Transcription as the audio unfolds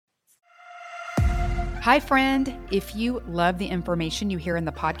Hi, friend. If you love the information you hear in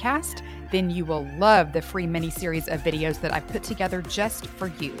the podcast, then you will love the free mini-series of videos that I've put together just for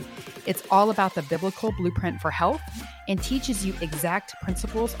you. It's all about the biblical blueprint for health and teaches you exact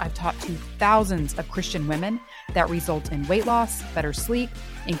principles I've taught to thousands of Christian women that result in weight loss, better sleep,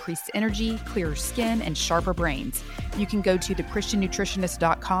 increased energy, clearer skin, and sharper brains. You can go to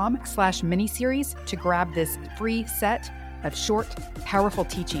thechristiannutritionist.com/miniseries to grab this free set of short, powerful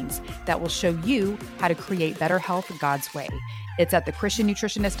teachings that will show you how to create better health God's way. It's at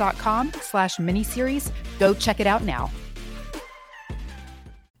thechristiannutritionist.com/miniseries. Go check it out now.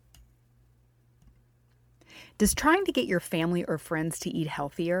 Does trying to get your family or friends to eat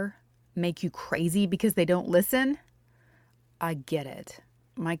healthier make you crazy because they don't listen? I get it.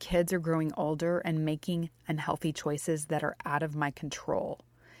 My kids are growing older and making unhealthy choices that are out of my control.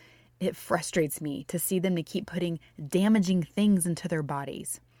 It frustrates me to see them to keep putting damaging things into their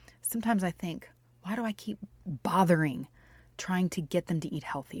bodies. Sometimes I think, why do I keep bothering trying to get them to eat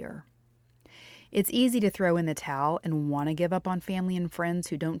healthier? It's easy to throw in the towel and want to give up on family and friends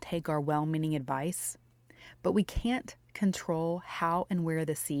who don't take our well-meaning advice, but we can't control how and where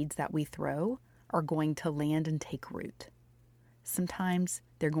the seeds that we throw are going to land and take root. Sometimes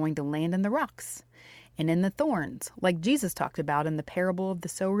they're going to land in the rocks and in the thorns, like Jesus talked about in the parable of the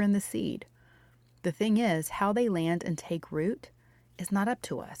sower and the seed. The thing is, how they land and take root is not up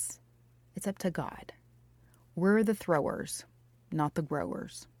to us. It's up to God. We're the throwers, not the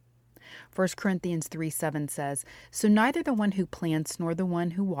growers. 1 Corinthians 3:7 says, "So neither the one who plants nor the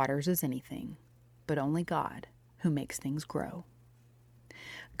one who waters is anything, but only God who makes things grow."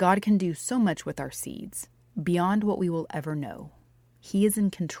 God can do so much with our seeds, beyond what we will ever know. He is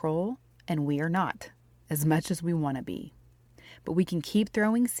in control, and we are not, as much as we want to be. But we can keep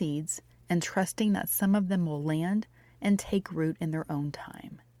throwing seeds and trusting that some of them will land and take root in their own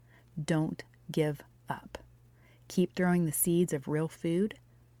time. Don't give up. Keep throwing the seeds of real food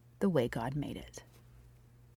the way God made it.